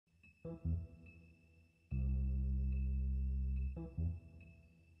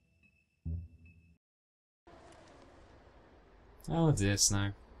Oh dear,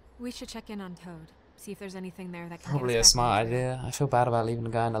 Snow. We should check in on Toad. See if there's anything there that can Probably get a us back smart on the trail. idea. I feel bad about leaving the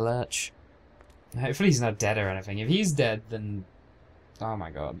guy in the lurch. Hopefully he's not dead or anything. If he's dead, then... Oh my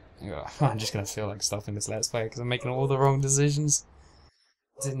god. I'm just gonna feel like stopping this Let's Play because I'm making all the wrong decisions.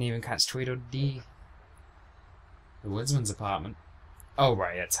 Didn't even catch Tweedledee. The woodsman's apartment. Oh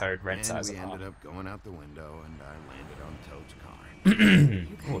right, yeah, Toad rents out his And we ended apartment. up going out the window, and I landed on Toad's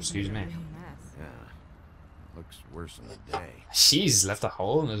car. Oh, excuse me. Real mess. Yeah, looks worse than the day. She's left a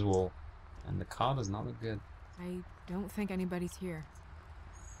hole in his wall. And the car does not look good. I don't think anybody's here.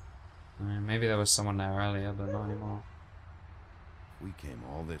 I mean, maybe there was someone there earlier, but not anymore. We came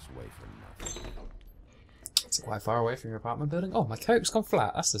all this way for nothing. It's quite far away from your apartment building. Oh, my coke's gone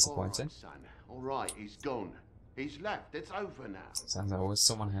flat. That's disappointing. All right, son. All right, he's gone. He's left. It's over now. Sounds like there was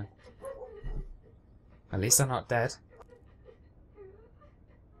someone here. At least they're not dead.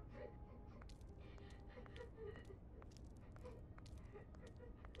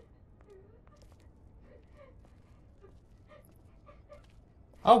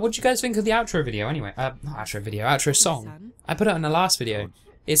 Oh, what do you guys think of the outro video anyway? Not outro video, outro song. Son? I put it in the last video.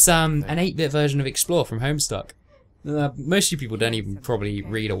 It's an 8-bit version of Explore from Homestuck. Most of you people don't even probably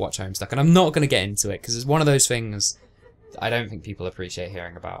read or watch Homestuck, and I'm not going to get into it because it's one of those things I don't think people appreciate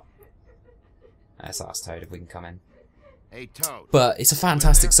hearing about. Let's ask Toad if we can come in. Hey, Toad. But it's a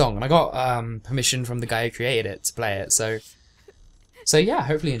fantastic song, and I got permission from the guy who created it to play it, so yeah,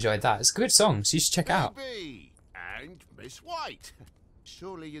 hopefully you enjoyed that. It's a good song, so you should check it out. Baby and Miss White.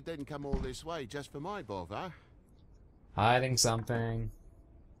 Surely you didn't come all this way just for my bother. Hiding something.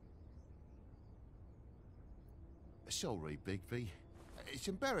 Sorry, Bigby. It's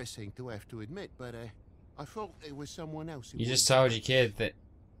embarrassing to have to admit, but I thought there was someone else. You just told your kid that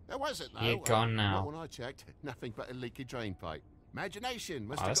There wasn't, though. you're gone now. Not when I checked. Nothing but a leaky drain pipe. Imagination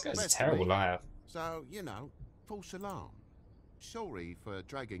must Oh, have this got the guy's a best of terrible me. liar. So, you know, false alarm. Sorry for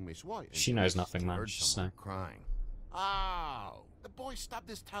dragging Miss White. She into knows this. nothing, man. Heard She's someone no. crying. Oh, the boy stubbed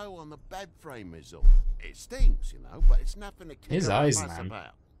his toe on the bed frame is all. It stings, you know, but it's nothing to kick His up a eyes, fuss man.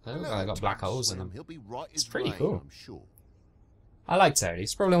 about. They A look like little they got black tub holes in swim, them. He'll be right It's as pretty rain, cool. I'm sure. I like Toad.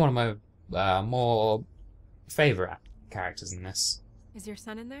 He's probably one of my more favourite characters in this. Is your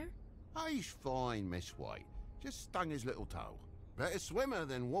son in there? Oh, he's fine, Miss White. Just stung his little toe. Better swimmer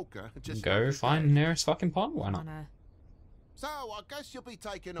than walker. Just like Go his find the dad. nearest fucking pond, why not? Wanna... So, I guess you'll be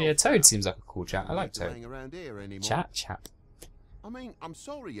taking off. Yeah, now. Toad seems like a cool chap. I Don't like need to Toad. hang around here anymore. Chap. I mean, I'm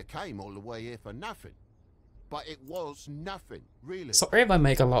sorry you came all the way here for nothing. But it was nothing, really. Sorry if I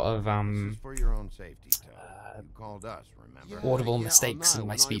make a lot of This is for your own safety, Toad. You called us, remember? audible Yeah, I mistakes know, in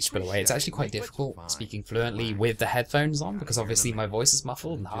my and I speech, by the way. It's appreciate actually it, quite mate, but it's difficult fine. speaking fluently Relax. with the headphones on Yeah, because you're obviously the my man. voice is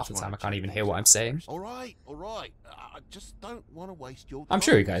muffled and Just half the wanna time I check can't even things hear what I'm out saying. first. All right. I just don't want to waste your time. I'm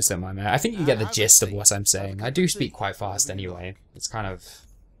sure you guys don't mind, man. I think you get the Have a gist of seat. what I'm Have a saying. cup I of do tea, speak quite whatever fast you anyway. like. It's kind of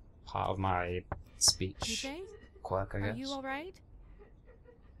part of my speech TJ? quirk, I Are guess. you alright?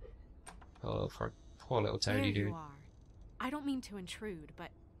 Oh, for a poor little There toady you dude. are. I don't mean to intrude, but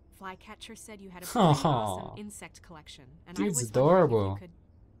Flycatcher said you had a Aw. pretty awesome insect collection, and I Dude's was adorable. wondering if you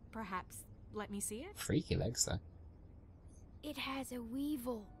could perhaps let me see it. Freaky legs, though. It has a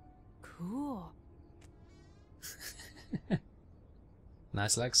weevil. Cool.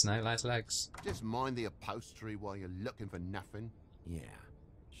 Nice legs, Snow. Nice legs. Just mind the upholstery while you're looking for nothing. Yeah,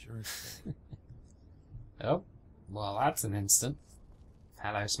 sure thing. Oh, well, that's an instant.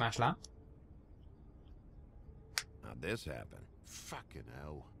 Hello, Smash Lamp. How'd this happen? Fucking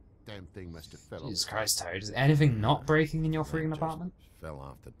hell. Damn thing must have fell Jesus off. Christ, Toad. Is anything not breaking in your That freaking just apartment? Fell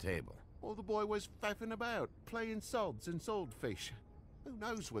off the table. Well, the boy was faffing about, playing sods and swordfish. Who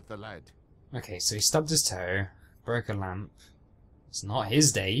knows with the lad? Okay, so he stubbed his toe, broke a lamp. It's not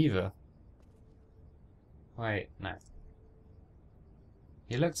his day either. Wait, no.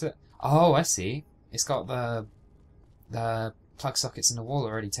 He looked at... Oh, I see. It's got the plug sockets in the wall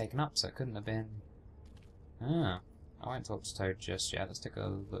already taken up, so it couldn't have been... Ah. I won't talk to Toad just yet. Let's take a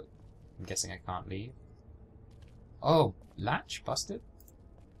look. I'm guessing I can't leave. Oh, latch busted?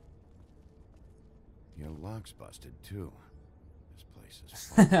 Your lock's busted, too. This place is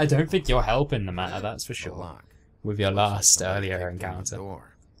fun. I don't think you're helping the matter, that's for The sure. lock. With your Looks like last somebody earlier kicked in the encounter.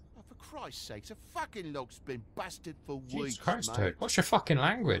 door. Oh, for Christ's sake, the fucking lock's been busted for weeks, Jesus Christ, mate. Toad. What's your fucking It's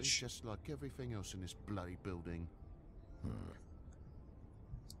language? just like everything else in this bloody building.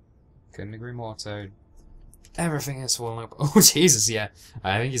 Couldn't agree more, Toad. Everything is falling up. Oh, Jesus, yeah.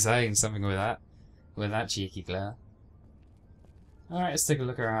 I think he's saying something with that. With that cheeky glare. Alright, let's take a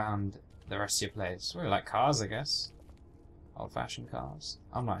look around the rest of your place. We like cars, I guess. Old-fashioned cars.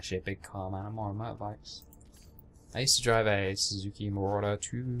 I'm not actually a big car man, I'm more on motorbikes. I used to drive a Suzuki Marauder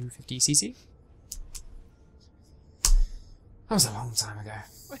 250cc. That was a long time ago.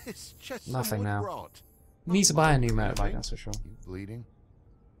 It's just Nothing some now. wood rot. Need to buy a new Bleeding? motorbike, that's for sure. You bleeding?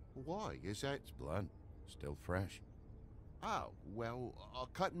 Why? Is that... It's blood. Still fresh. Oh, well, I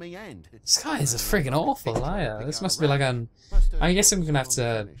cut me hand. This guy is a friggin' awful liar. This must be like an... Must have I guess I'm gonna have got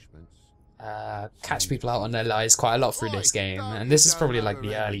to some punishments. catch people out on their lies quite a lot through this game, and this is probably like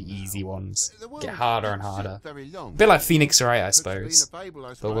the early easy ones. The world Get harder and doesn't sit harder. very long, A bit like does it? Phoenix Wright, I It's been a suppose, fable, I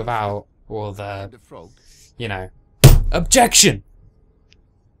but suppose. without all the, And a frog. you know, objection!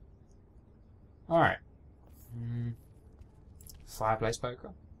 Alright. Fireplace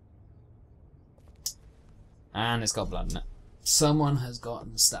poker. And it's got blood in it. Someone has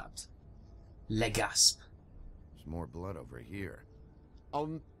gotten stabbed. Legasp. There's more blood over here.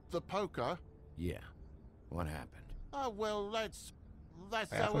 On the poker? Yeah. What happened? Oh, well, that's Yeah,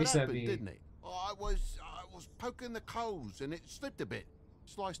 I how thought you it said happened, the- didn't it? I was poking the coals and it slipped a bit.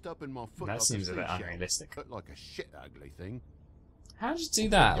 Sliced up in my foot That like seems a bit seashell. unrealistic. Looked like a shit ugly thing. How did you do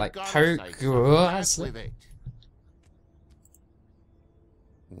that? For Like God's poke... sake, Oh, back that's with it.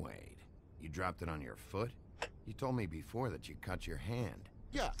 Wait. You dropped it on your foot? You told me before that you cut your hand.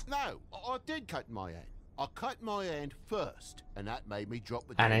 Yeah, no, I did cut my hand. I cut my hand first, and that made me drop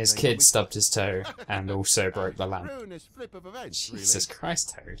the And damn his thing on kid me stubbed foot. his toe and also broke the lamp. Ruinous flip of events, Jesus really.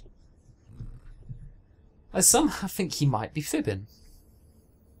 Christ, Toad. I somehow think he might be fibbing.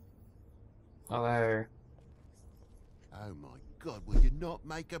 Although... Oh my God, will you not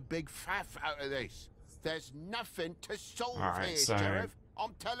make a big faff out of this? There's nothing to solve Alright, here, so- Sheriff.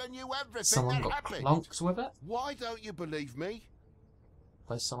 I'm telling you everything Someone that got happened. plonks with it? Why don't you believe me?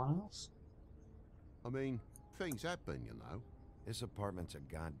 By someone else? I mean, things happen, you know. This apartment's a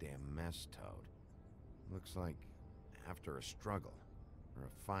goddamn mess, Toad. Looks like after a struggle or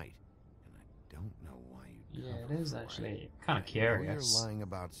a fight. And I don't know why you Yeah, cover it is for actually kind of I know curious. You're lying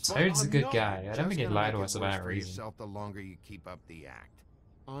about But Toad's a I'm good not. guy. I don't Just think he'd gonna lie make to it us about worse a for reason. yourself the longer you keep up the act.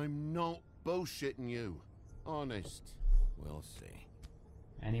 I'm not bullshitting you. Honest. We'll see.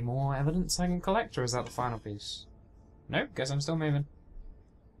 Any more evidence I can collect, or is that the final piece? Nope, guess I'm still moving.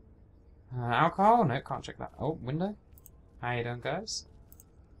 Alcohol? Nope, can't check that. Oh, window? How you doing, guys?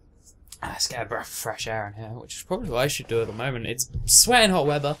 Let's get a breath of fresh air in here, which is probably what I should do at the moment. It's sweating hot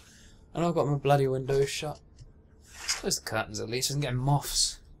weather, and I've got my bloody windows shut. Let's close the curtains at least, and get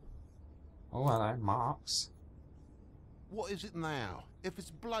moths. Oh, hello, marks. What is it now? If it's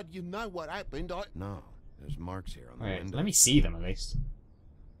blood, you know what happened. No, there's marks here on the Wait, window. let me see them at least.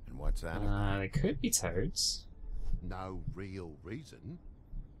 And what's that about? They could be toads. No real reason.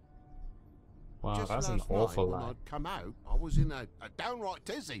 Wow, Just that's an last night awful when lie. I'd come out, I was in a downright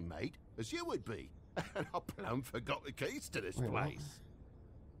tizzy, mate, as you would be. And I plumb forgot the keys to this Wait, what? place.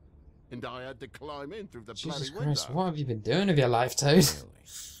 And I had to climb in through the Jesus bloody Christ, window. what have you been doing with your life, Toad? Really?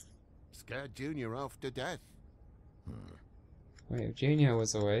 Scared Junior half to death. Wait, if Junior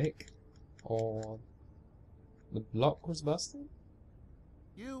was awake, or the block was busted?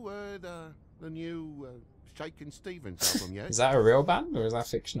 You heard the new Shakin' Stevens album yet? Is that a real band, or is that a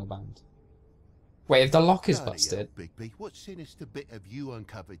fictional band? Wait, if the lock is Bloody busted, hell, Bigby, what sinister bit have you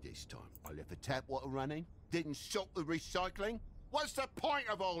uncovered this time? I left the tap water running, didn't stop the recycling. What's the point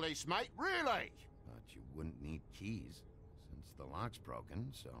of all this, mate? Really? Thought you wouldn't need keys, since the lock's broken,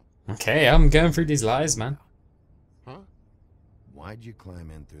 so... okay, I'm going through these lies, man. Huh? Why'd you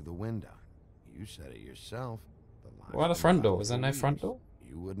climb in through the window? You said it yourself. The lock's What about the been front locked door? Was for there no front weeks. door?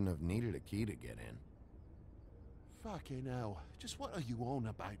 You wouldn't have needed a key to get in. Fucking hell. Just what are you on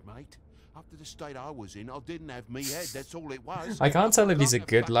about, mate? After the state I was in, I didn't have me head, that's all it was. I can't tell if he's a Forgot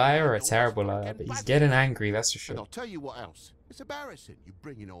the good fucking liar or a handle, terrible it's liar, fucking but he's busted. getting angry, that's for And sure. I'll tell you what else. It's embarrassing you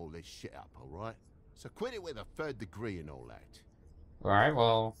bringing all this shit up, alright? So quit it with a third degree and all that. Alright,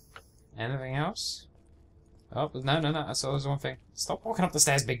 well, anything else? Oh, no, that's always one thing. Stop walking up the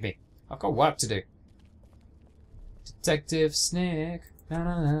stairs, Bigby. I've got work to do. Detective Snake. Na,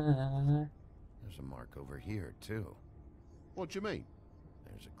 na, na, na, na. There's a mark over here, too. What do you mean?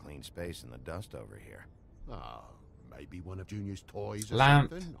 There's a clean space in the dust over here. Oh, maybe one of Junior's toys or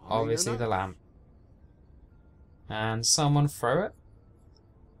Lamp. something. I mean, who Obviously the knows? lamp. And someone throw it?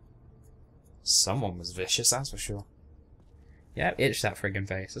 Someone was vicious, that's for sure. Yeah, itch that friggin'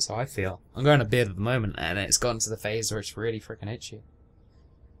 face, that's how I feel. I'm going a beard at the moment, and it's gotten to the phase where it's really frickin' itchy.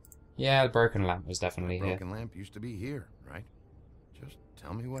 Yeah, the broken lamp was definitely The here. broken lamp used to be here, right? Just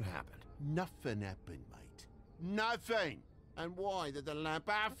tell me what happened. Nothing happened, mate. Nothing! And why did the lamp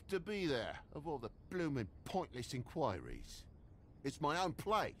have to be there, of all the bloomin' pointless inquiries? It's my own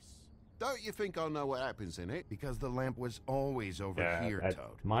place. Don't you think I know what happens in it? Because the lamp was always over here, I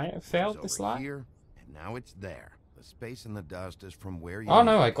Toad. might have It was failed this over lie. here, and now it's there. The space in the dust is from where you... Oh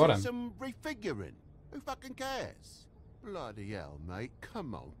no, I got It's him. some refiguring. Who fucking cares? Bloody hell, mate.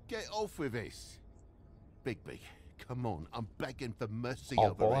 Come on, get off with this. Bigby, come on. I'm begging for mercy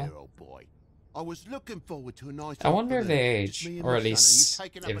Oh, over boy. here, old boy. I was looking forward to a nice I wonder if they afternoon, just age, me and or my at son, and least you've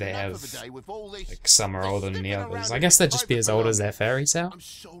taken if up they enough have of the day with all this- like some are this older than the sniffing others. around I in guess your they'd just be private as old as their belongings. fairy tale. I'm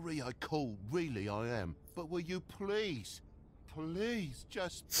sorry I called, really I am. But will you please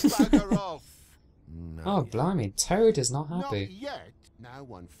just bugger off? No, Oh yet. blimey, Toad is not Not happy. yet. No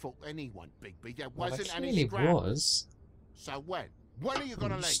one fought anyone, Bigby. There Well, there wasn't any clearly scrap. was. So when? When are you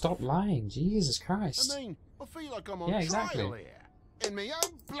gonna leave? Stop lying, Jesus Christ. I mean, I feel like I'm on Yeah, trial exactly. here. In my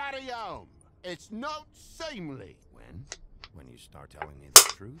own bloody home. It's not seemly. When you start telling me the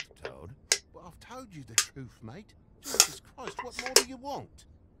truth, Toad. But I've told you the truth, mate. Jesus Christ, what more do you want?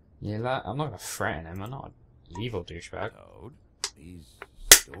 Yeah, like, I'm not gonna threaten him. I'm not an evil douchebag. Toad, these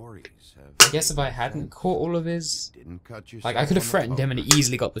stories have... I guess if I hadn't caught all of his, You didn't cut yourself like, I could have on the threatened him and poker.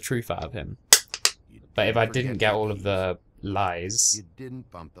 easily got the truth out of him. You But if I forget didn't get all of these. the lies, You didn't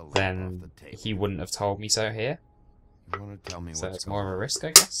bump the lamp then off the table. he wouldn't have told me so here. You want to tell me So what's it's more of a going on? risk,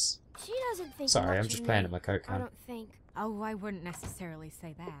 I guess. She doesn't think Sorry, much I'm of just playing me. at my coke I can. don't think. Oh, I wouldn't necessarily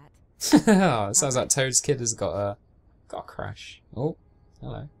say that. Oh, it sounds like Toad's kid has got a crush. Oh,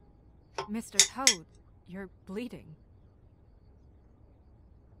 hello. Mr. Toad, you're bleeding.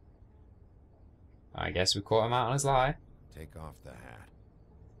 I guess we caught him out on his lie. Take off the hat.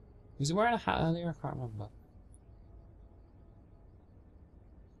 Was he wearing a hat earlier? I can't remember.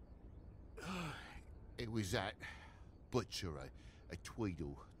 It was that butcher, a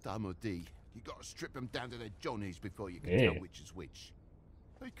Tweedle, Damo D. You gotta strip them down to their johnnies before you can Yeah. tell which is which.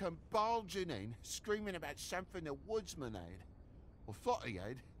 He come barging in, screaming about something the woodsman had. Or thought he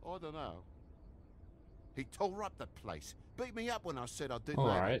had, I don't know. He tore up the place, beat me up when I said I didn't have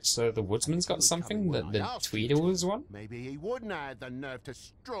it. Alright, so the woodsman's got something that the Tweedles want? Maybe he wouldn't have the nerve to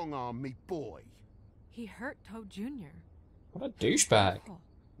strong-arm me boy. He hurt Toad Jr. What a douchebag. Oh,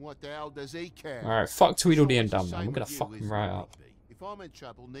 What the hell does he care? Alright, fuck Tweedledee and It's the Dum, man. same We're gonna with you, fuck him isn't right it, up. Bigby? If I'm in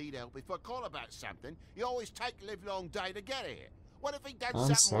trouble, need help, if I call about something, you always take a live-long day to get here. What if he done I'm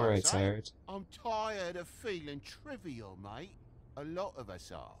something sorry, worse, eh? Toad. I'm tired of feeling trivial, mate. A lot of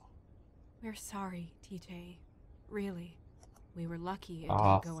us are. we're sorry, TJ. Really. We were lucky it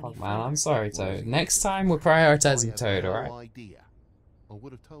Ah, didn't go fuck, any man. I'm further. sorry, Was Toad. he? Next time, we're I prioritizing have Toad, no alright? idea. I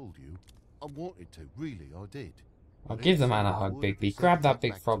would have told you. I wanted to, really, I did. I'll But give the if man a I hug, would, if he Bigby. said Grab to that get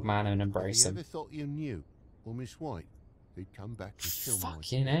big back frog to man and If embrace he him. ever thought you knew, or Miss White, he'd come back and kill me.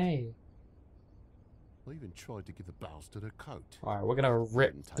 Fucking A. I even tried to give the bastard a coat. Alright, we're gonna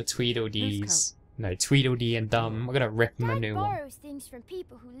rip Didn't the take it. Tweedledees. No, Tweedledee and Dum. We're gonna rip them a Dad new one. borrows things from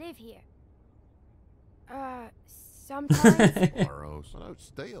people who live here. Sometimes. Borrows. I don't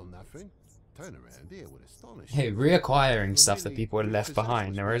steal nothing. Turn around here would astonish Hey, you. reacquiring stuff that people had left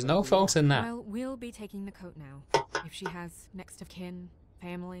behind. There is no fault in that. Well, we'll be taking the coat now. If she has next of kin,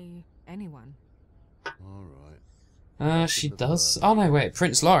 family, anyone. All right. She does. Oh no, wait,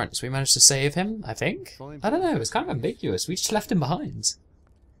 Prince Lawrence. We managed to save him, I think. I don't know, it's kind of ambiguous. We just left him behind.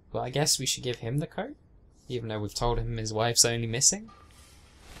 But I guess we should give him the coat, even though we've told him his wife's only missing.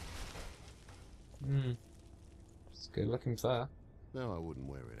 Hmm. It's good looking fur. No, I wouldn't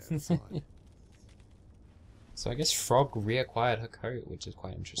wear it outside. So I guess Frog reacquired her coat, which is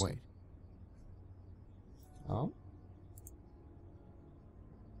quite interesting. Wait. Oh.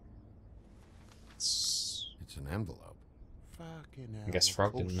 It's... It's an envelope. Fucking hell. I guess of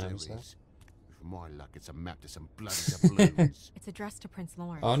Frog course didn't there notice that. is. With my luck, it's a map to some bloody doubloons. It's addressed to Prince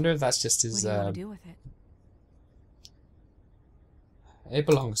Lawrence. I wonder if that's just What his. do you want to do with it? It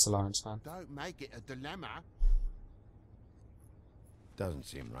belongs to Lawrence, man. Don't make it a dilemma. Doesn't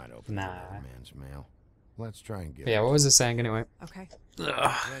seem right open Nah. to another man's mail. Let's try and get But yeah, it. what was it saying anyway? Okay. Ugh.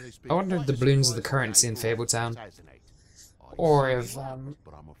 Well, it's been I wonder if quite the a balloons are the surprise currency today in for us, Fabletown. hasn't it? I'd Or say if, it was,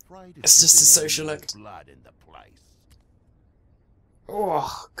 but I'm afraid it's just a been social any act. blood in the place.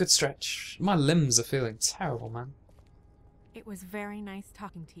 Oh, good stretch. My limbs are feeling terrible, man. It was very nice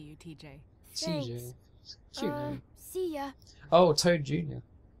talking to you, TJ. TJ. Thanks. Cute name. See ya. Oh, Toad Jr.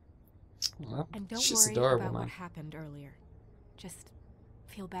 Well, And don't she's worry adorable, about man. what happened earlier. Just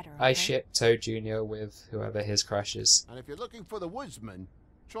feel better, I okay? ship Toad Jr. with whoever his crush is. And if you're looking for the woodsman,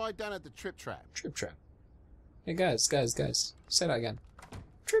 try down at the Trip Trap. Trip Trap. Hey guys, say that again.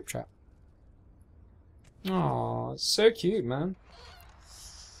 Trip Trap. Aw, so cute, man.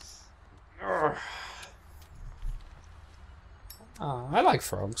 Ugh. Ah, I like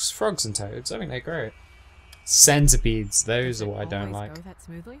frogs. Frogs and toads. I think they're great. Centipedes, those Does are it what I don't always like. Go that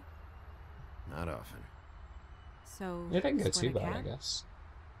smoothly? not often. So, It didn't go split too a bad, I cat? guess.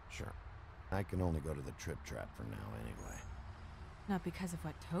 Sure. I can only go to the Trip Trap for now, anyway. Not because of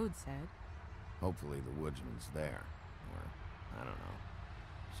what Toad said. Hopefully the woodsman's there. Or, I don't know.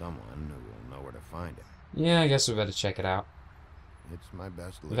 Someone who will know where to find it. Yeah, I guess we better check it out. It's my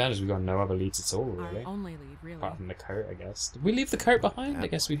best The lead. advantage, we've got no other leads at all, really. Our only lead, really. Apart from the coat, I guess. Did we leave the coat behind? I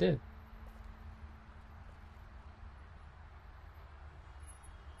guess we did.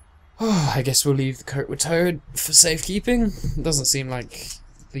 Oh, I guess we'll leave the coat with Toad for safekeeping. Doesn't seem like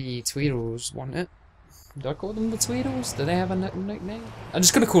the Tweedles want it. Do I call them the Tweedles? Do they have a nickname? I'm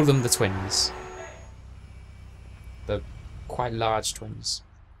just gonna call them the Twins. The quite large twins.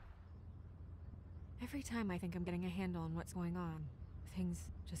 Every time I think I'm getting a handle on what's going on, things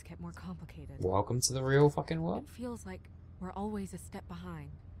just get more complicated. Welcome to the real fucking world. It feels like we're always a step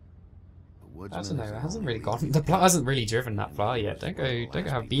behind. The woodsman I don't know, is it the hasn't only really lead gone. we The plot have. hasn't really driven that And far he yet. was Don't one of the go last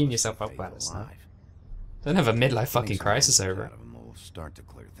have people beating to yourself stay up about this now. alive. Don't have a midlife Getting fucking some crisis answers over out it. of him will start to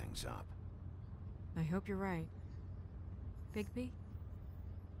clear things up. I hope you're right. Bigby,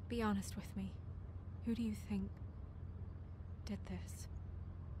 be honest with me. Who do you think did this?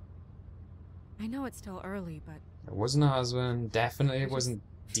 I know it's still early, but It wasn't her husband. Definitely I it just wasn't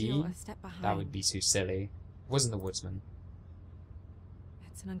feel Dee. a step behind. That would be too silly. It wasn't the woodsman.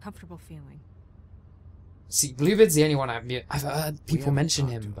 It's an uncomfortable feeling. See, Bluebeard's the only one I've heard We people haven't mention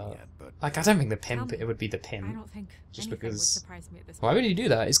talked to him, but yet, like I don't think the Tell pimp. me. It would be the I pimp. don't think Just anything would because- surprise me at this Why would he do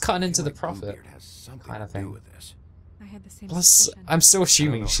that? He's cutting I into feel the like profit. Bluebeard has something kind of to do thing. with this. I had the same Plus, suspicion. I'm still I don't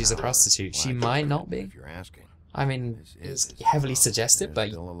assuming know she's a how, prostitute. or She why, might not be. If you're asking. I mean, This it's is his heavily fault. suggested, There's but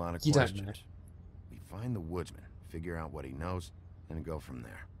still a lot of you don't know. questions. We find the woodsman, figure out what he knows, and go from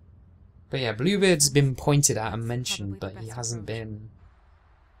there. But yeah, Bluebeard's been pointed at and That's mentioned, probably but the he best hasn't approach. been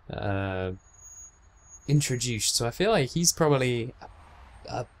introduced. So I feel like he's probably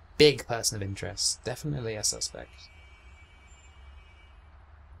a big person of interest. Definitely a suspect.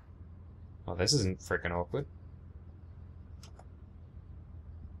 Well, this isn't freaking awkward.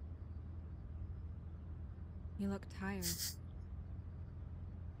 You look tired.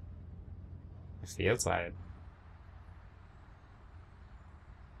 I feel tired.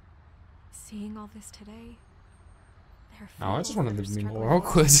 Seeing all this today. There are Oh, I just people wanted that it to are be struggling more with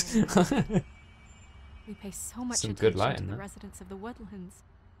awkward. something. We pay so much Some attention good lighting, to the huh? residents of the woodlands.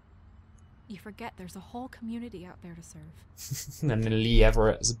 You forget there's a whole community out there to serve. And then Lee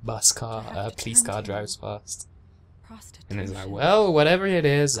Everett's bus car, I have to police turn car to drives past. Prostitution. And he's like, well, whatever it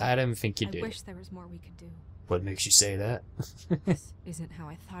is, I don't think you I do. wish there was more we could do. What makes you say that? This isn't how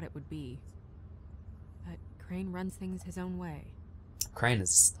I thought it would be. But Crane runs things his own way. Crane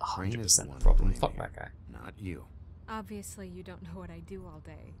is Crane is 100% the the one to problem. blame Fuck here. that guy. Not you. Obviously, you don't know what I do all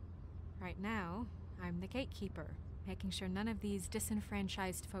day. Right now, I'm the gatekeeper, making sure none of these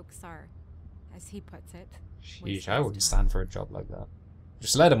disenfranchised folks are, as he puts it, Sheesh, wasting I his wouldn't time. stand for a job like that.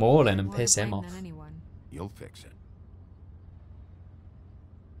 Just let them all in and More piss to him blame off. than anyone. You'll fix it.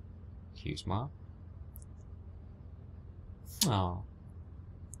 Cute smart. Oh,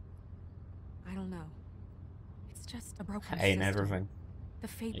 I don't know. It's just a broken ain't system. everything. The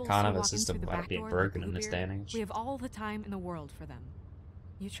fables You can't who have a walk in system through the without back being door broken like in this day Bluebeard, and age. We have all the time in the world for them.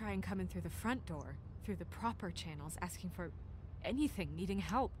 You try and come in through the front door, through the proper channels, asking for anything, needing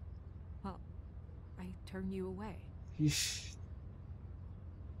help. Well, I turn you away. Yeesh.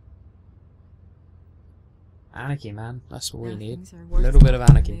 Anarchy, man. That's what we Now need. things are A worse little bit of than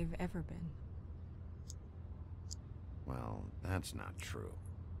anarchy. They've ever been. Well, that's not true.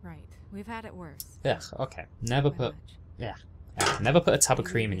 Right. We've had it worse. Yeah, okay. Never By put much. yeah. Never put a tub of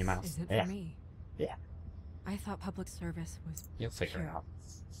Maybe cream in your this mouth. Isn't Yeah. for me. Yeah. I thought public service was You'll figure it pure. out.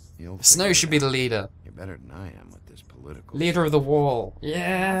 You'll Snow figure should it be the out. leader. You're better than I am with this political. Leader of the wall.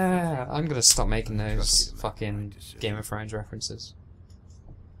 Yeah. I'm gonna stop making I trust you those to make the fucking right decision. Game of Thrones references.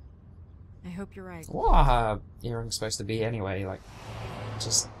 I hope you're right. What are her earrings supposed to be anyway? Like,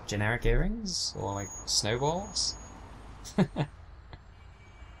 just generic earrings? Or like snowballs?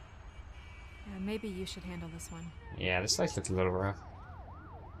 Maybe you should handle this one. Yeah, this place looks a little rough.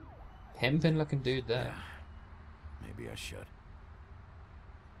 Pimpin' looking dude there. Yeah. Maybe I should.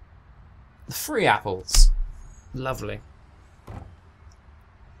 The free apples. Lovely.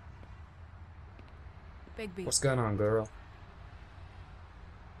 Bigby. What's going on, girl?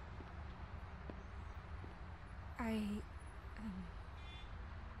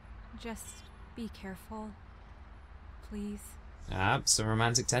 Just be careful. Please. Ah, some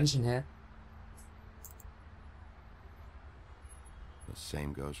romantic tension here. The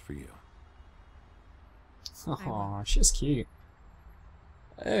same goes for you. Aw, she's cute.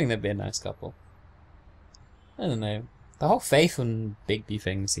 I think they'd be a nice couple. I don't know. The whole Faith and Bigby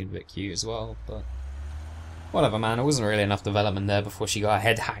thing seemed a bit cute as well, but whatever, man. It wasn't really enough development there before she got her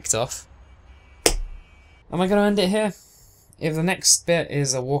head hacked off. Am I going to end it here? If the next bit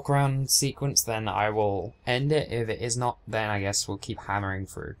is a walk around sequence, then I will end it. If it is not, then I guess we'll keep hammering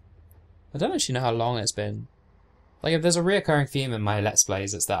through. I don't actually know how long it's been. Like, if there's a reoccurring theme in my Let's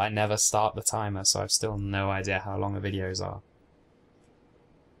Plays, it's that I never start the timer, so I've still no idea how long the videos are.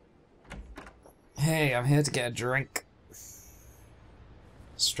 Hey, I'm here to get a drink.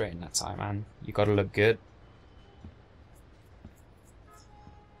 Straighten that tie, man. You gotta look good.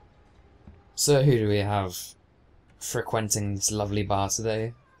 So, who do we have frequenting this lovely bar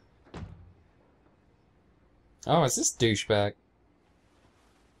today? Oh, it's this douchebag.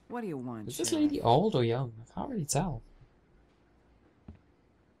 What do you want? Is this Sheriff? lady old or young? I can't really tell.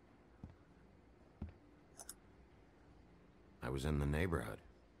 I was in the neighborhood.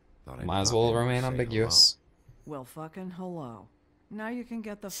 Thought I'd Might as pop well in and remain say ambiguous. Well, fucking hello. Now you can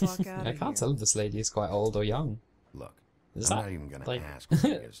get the fuck out of I here. can't tell if this lady is quite old or young. hello. Look, Is I'm that not even gonna like ask what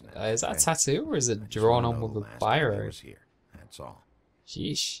it is now. is that a okay? tattoo or is I it just drawn wanna on know with the the last time I biro? was here. That's all.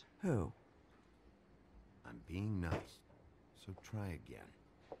 Sheesh. Who? I'm being nice. So try again.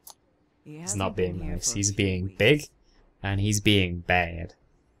 He He's hasn't not been being here nice. for a He's few being weeks. big, and he's being bad.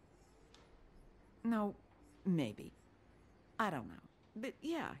 No, maybe. I don't know. But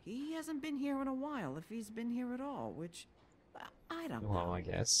yeah, he hasn't been here in a while, if he's been here at all, which I don't know. Well, I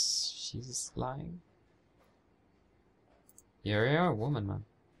guess she's lying. You're a woman, man.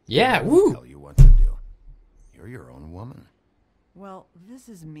 Yeah, I don't woo! tell you what to do. You're your own woman. Well, this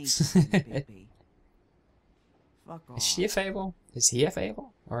is me, baby. Fuck off. Is she a fable? Is he a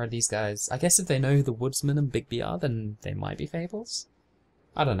fable? Or are these guys... I guess if they know who the Woodsman and Bigby are, then they might be fables?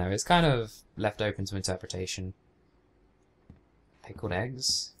 I don't know, it's kind of left open to interpretation. Pickled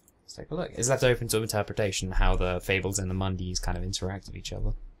eggs? Let's take a look. It's left open to interpretation how the fables and the Mundies kind of interact with each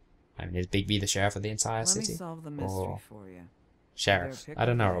other. I mean, is Bigby the sheriff of the entire Let me city? solve the mystery Or for you. sheriff? They're I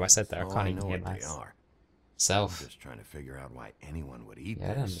don't know pickled what I said there, I Oh, can't I even know hear what they myself. are. I'm Self. just trying to figure out why anyone would eat Yeah, I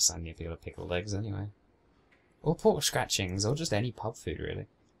don't this. understand the appeal of pickled eggs anyway. Or pork scratchings, or just any pub food, really.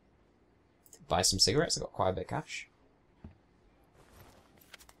 Buy some cigarettes, I got quite a bit of cash.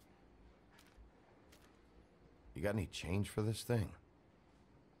 You got any change for this thing?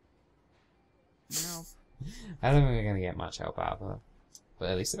 No. I don't think we're going to get much help out of her. But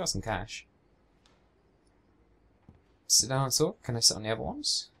at least I got some cash. Sit down and talk. Can I sit on the other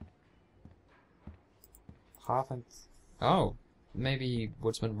ones? Half and... Oh, maybe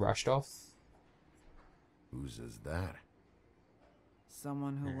Woodsman rushed off. Whose is that?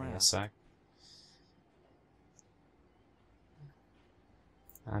 Someone who I left. guess so.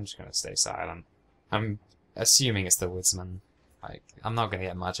 I'm just gonna stay silent. I'm assuming it's the Woodsman. Like, I'm not gonna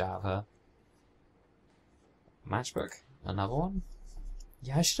get much out of her. Matchbook? Another one?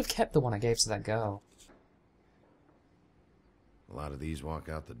 Yeah, I should have kept the one I gave to that girl. A lot of these walk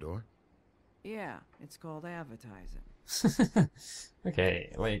out the door? Yeah, it's called advertising.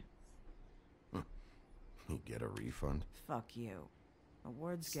 Okay, wait. You get a refund? Fuck you. The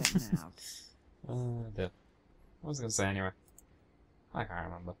word's getting out. What was I gonna say anyway? I can't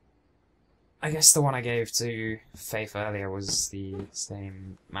remember. I guess the one I gave to Faith earlier was the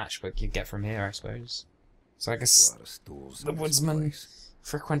same matchbook you'd get from here, I suppose. So I A guess lot of stools the in this Woodsman place.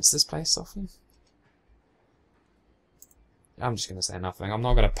 frequents this place often. I'm just gonna say nothing. I'm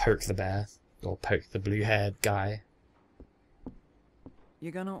not gonna poke the bear or poke the blue-haired guy.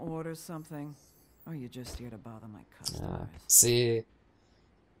 You gonna order something? Or you just here to bother my customers? See,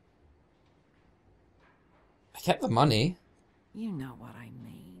 I kept the money. You know what I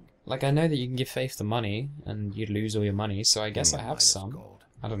mean. Like, I know that you can give Faith the money, and you'd lose all your money, so I guess I Light have as some. gold.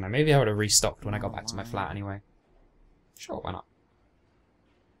 I don't know, maybe I would have restocked when I got Oh, back to my why? flat anyway. Sure, why not?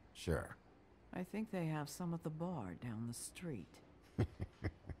 Sure. I think they have some at the bar down the street. Think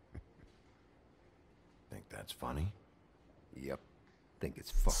that's funny? Yep. Think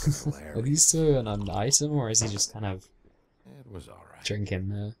it's fucking Are hilarious. these two an item, or is he just kind of It was alright.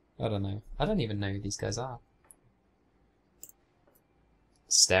 drinking? I don't know. I don't even know who these guys are.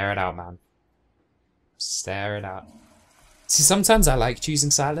 Stare it out, man. Stare it out. See, sometimes I like choosing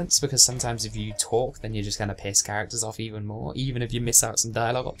silence, because sometimes if you talk, then you're just going to piss characters off even more, even if you miss out some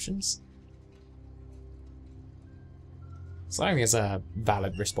dialogue options. So I think it's a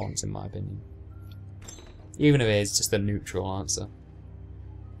valid response, in my opinion. Even if it is just a neutral answer.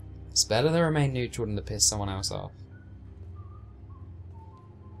 It's better to remain neutral than to piss someone else off.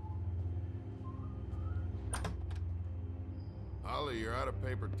 Ollie, you're out of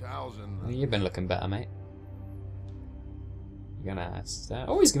paper towels and... You've been looking better, mate. You're gonna...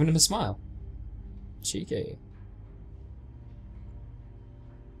 Oh, he's giving him a smile. Cheeky.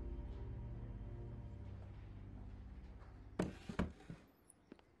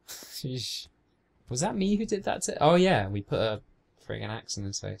 Sheesh. Was that me who did that to... Oh yeah, we put a friggin' axe in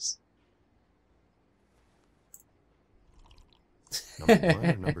his face. Number 1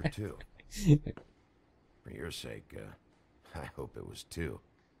 or number 2? For your sake, I hope it was 2.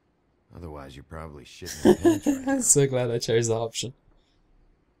 Otherwise, you're probably shitting your pants right now. I'm so glad I chose that option.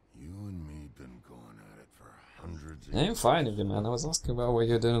 You and me been going at it for hundreds of I'm fine with you, man. I was asking about what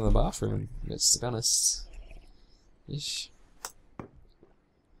you're doing in the bathroom. It's, to be honest... Yeesh.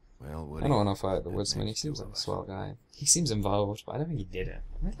 Well, I don't want to fight the that woodsman. He makes seems two like of a us. swell guy. He seems involved, but I don't think he did it.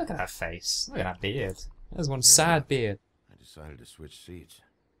 I mean, look at that face. Look at that beard. There's one sad beard. I decided to switch seats.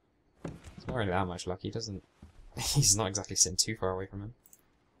 It's not really that much luck. He doesn't... He's not exactly sitting too far away from him.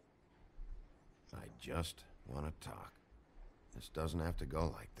 I just want to talk. This doesn't have to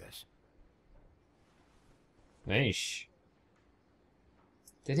go like this. Yeesh.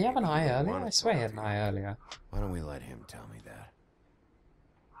 Did he have an eye earlier? I swear he had an eye earlier. Why don't we let him tell me that?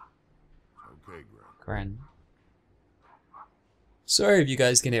 Okay, Gren. Gren. Sorry if you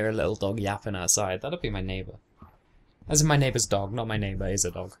guys can hear a little dog yapping outside. That'll be my neighbour. As in my neighbour's dog, not my neighbour is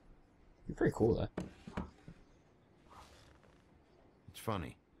a dog. You're pretty cool though. It's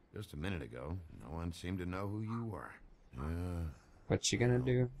funny. Just a minute ago, no one seemed to know who you were. Yeah, What you gonna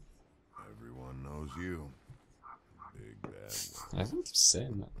do? everyone knows you. Big bad one. I think you're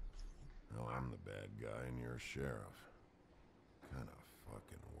saying that. Now I'm the bad guy and you're a sheriff. Kind of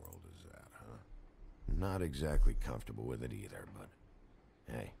fucking world is that, huh? Not exactly comfortable with it either, but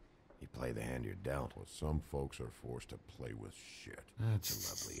hey, you play the hand you're dealt. Well, some folks are forced to play with shit. That's a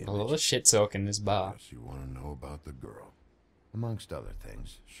lovely A lot image. of shit talk in this bar. Guess you want to know about the girl. Amongst other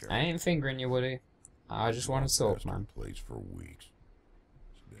things, sure. I ain't fingering you, Woody. I just want to talk, Past her man. place for weeks.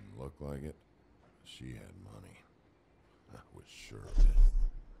 She didn't look like it. She had money. I was sure of it.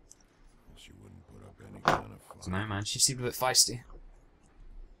 She wouldn't put up any kind of fight. No, man, she seemed a bit feisty.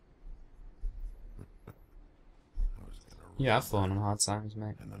 I was gonna Yeah, I've run fallen her. on hard times,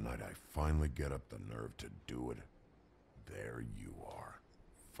 mate. And the night I finally get up the nerve to do it, there you are,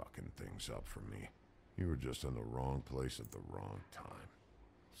 fucking things up for me. You were just in the wrong place at the wrong time.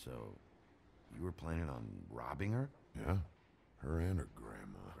 So, you were planning on robbing her? Yeah, her and her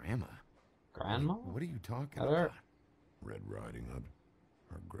grandma. Grandma? Grandma? What are you talking Hello? about? Red Riding Hood,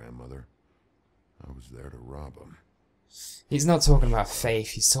 her grandmother. I was there to rob them, He's not talking about faith,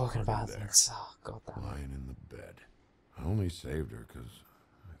 he's talking about this. Oh, god damn it. lying in the bed. I only saved her because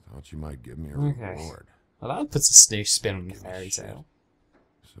I thought she might give me a Okay. reward. Well, that puts a new spin on the Give a fairy shit. tale.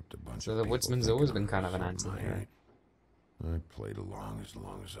 Except a bunch So of the people woodsman's thinking always I'm been kind of an something I anti-hero. ain't. I played along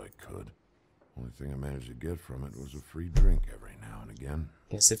as I could. Only thing I managed to get from it was a free drink every now and again.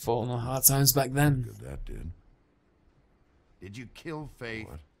 Guess it fought on the hard times back then. Good that did. Did you kill Faith?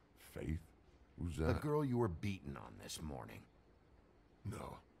 What? Faith? Who's The that? girl you were beaten on this morning.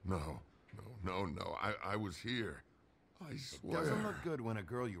 No. I was here. I swear. Doesn't look good when a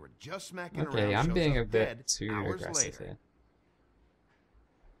girl you were just smacking Okay, around I'm shows being up a bit dead too hours aggressive later. here.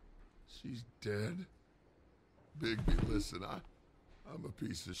 She's dead. Bigby, listen, I'm a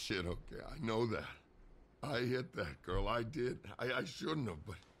piece of shit, okay? I know that. I hit that girl. I did. I shouldn't have,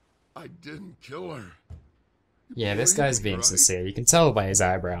 but I didn't kill her. Yeah, this believe guy's me, being right? sincere. You can tell by his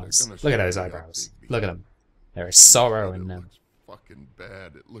eyebrows. They're gonna Look at those shut me up, eyebrows. Bigby. Look at them. There is sorrow It in them. looks fucking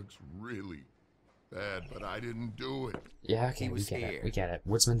bad. It looks really bad, but I didn't do it. Yeah, okay, He we was get it. here. We get it.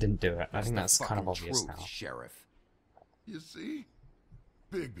 Woodsman didn't do it. I think the that's kind of fucking obvious truth, now. Sheriff. You see?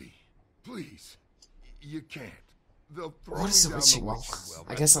 Bigby, please. You can't. They'll throw What is me it down with the you? witch's Well,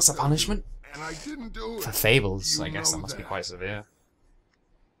 well. I guess that's a what they'll punishment. do, and I didn't do it. For fables, You I guess that know must be that. quite severe.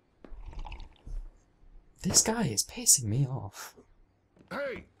 This guy is pissing me off.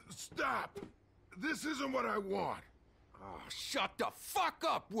 Hey, stop! This isn't what I want. Oh, shut the fuck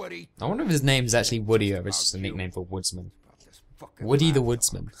up, Woody! I wonder if his name's actually Woody or if it's just a nickname for Woodsman. About this fucking Woody the lapdog.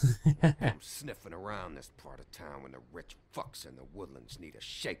 Woodsman. I'm sniffing around this part of town when the rich fucks in the woodlands need a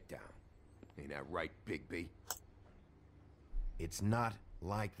shakedown. Ain't that right, Bigby? It's not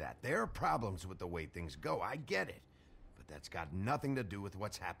like that. There are problems with the way things go. I get it. But that's got nothing to do with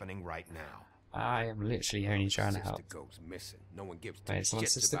what's happening right now. I am literally only trying to Sister help. goes missing. No one gives two Wait, someone's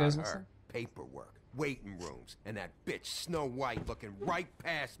shits sister about goes her. missing? Paperwork, waiting rooms, and that bitch Snow White looking right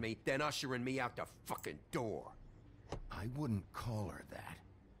past me, then ushering me out the fucking door. I wouldn't call her that.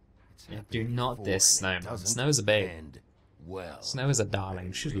 It's Yeah, happened do not before, diss and it Snow, man. doesn't Snow's a babe. end well. Snow is a I darling.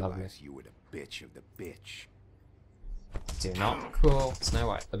 didn't She's lovely. realize you were the bitch of the bitch. Do not call Snow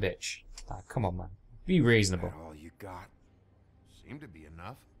White a bitch. Ah, come on, man. Be Is reasonable. that all you got? Seemed to be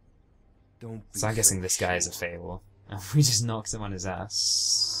enough. Don't be So I'm guessing so this guy is a sure. fable. We just knocked him on his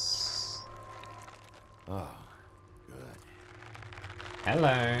ass. Oh, good.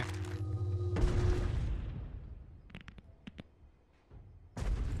 Hello.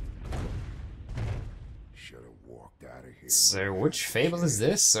 So which fable is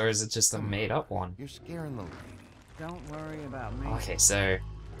this, or is it just a made-up one? You're scaring the lady. Don't worry about me. Okay, so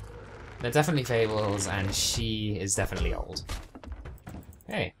they're definitely fables, and she is definitely old.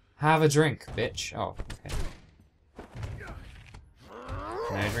 Hey, have a drink, bitch. Oh, okay.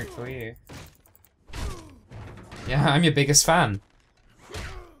 No drink for you. Yeah, I'm your biggest fan.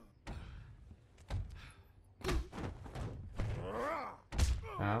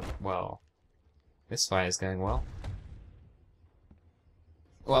 Oh, well. This fight is going well.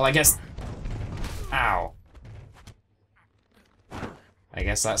 Well, I guess... Ow. I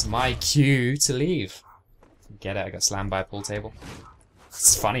guess that's my cue to leave. Get it, I got slammed by a pool table.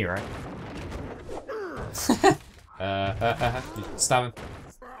 It's funny, right? Stab him.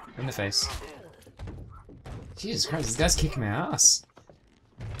 In the face. Jesus Christ, this guy's kicking my ass.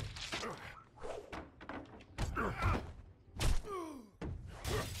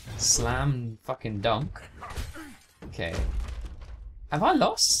 Slam, fucking dunk. Okay. Have I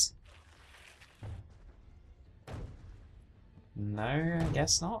lost? No, I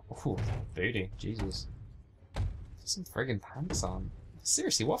guess not. Ooh, booty, Jesus. Some friggin' pants on.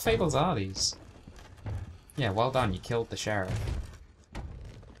 Seriously, what fables are these? Yeah, well done, you killed the sheriff.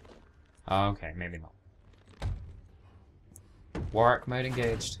 Oh, okay, maybe not. Warwick mode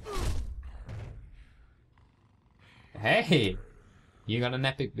engaged. Hey! You got an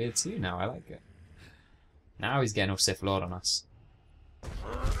epic beard too now, I like it. Now he's getting all Sith Lord on us.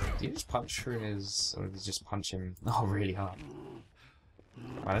 Do you just punch through his... or did you just punch him... oh, really hard?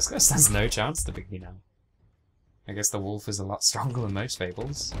 Wow, this guy stands no chance to beat me now. I guess the wolf is a lot stronger than most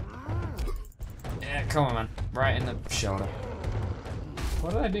fables. Yeah, come on, man. Right in the shoulder.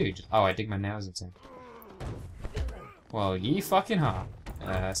 What did I do? Oh, I dig my nails into him. Well, ye fucking heart.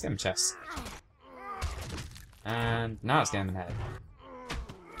 Let's get him chest. And now let's get him in head.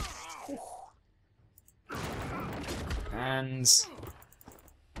 And...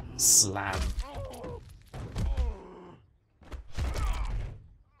 slam.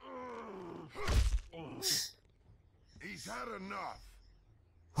 He's had enough.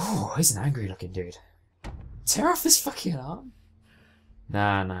 Oh, he's an angry looking dude. Tear off his fucking arm?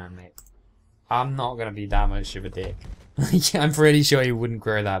 Nah, mate. I'm not gonna be that much of a dick. I'm pretty sure he wouldn't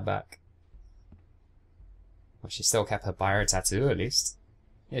grow that back. Well, she still kept her bio tattoo, at least.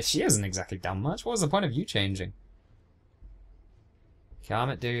 Yeah, she hasn't exactly done much. What was the point of you changing? Calm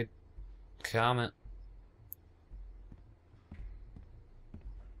it, dude. Calm it.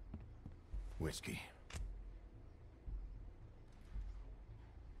 Whiskey.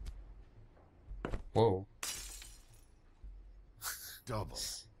 Whoa. Double.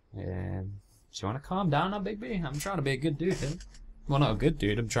 Yeah. Do you want to calm down now, Big B? I'm trying to be a good dude here. Well, not a good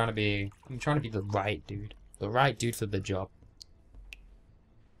dude. I'm trying to be the right dude. The right dude for the job.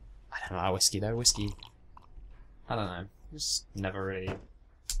 I don't know, whiskey though. Whiskey. I don't know. Just never really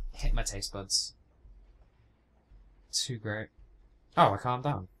hit my taste buds. Too great. Oh, I calmed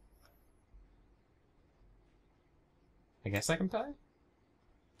down. I guess I can play?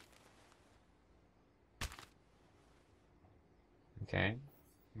 Okay.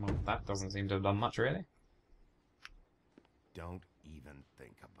 Well, that doesn't seem to have done much, really. Don't even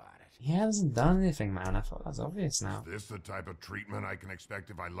think about it. He hasn't done anything, man. I thought that's obvious now. Is this the type of treatment I can expect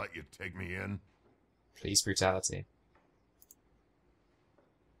if I let you take me in? Police brutality.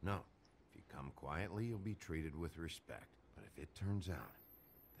 No. If you come quietly, you'll be treated with respect. But if it turns out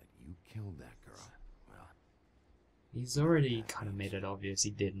that you killed that girl, well... He's already kind of made it obvious he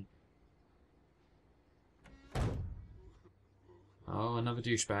didn't. Oh, another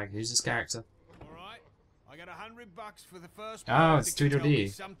douchebag. Who's this character? Alright, I got $100 for the first Oh, one it's that can tell me Tweedledee.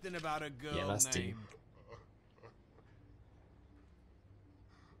 something about a girl Yeah, that's D. named...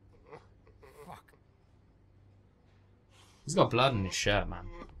 Fuck. He's got blood in his shirt, man.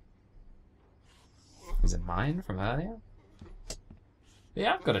 Is it mine from earlier?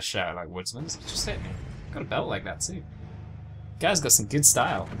 Yeah, I've got a shirt like Woodsman's. It just hit me. I've got a belt like that too. Guy's got some good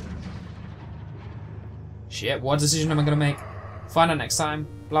style. Shit, what decision am I gonna make? Find out next time.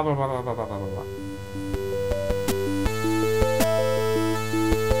 Blah blah blah blah blah blah blah blah.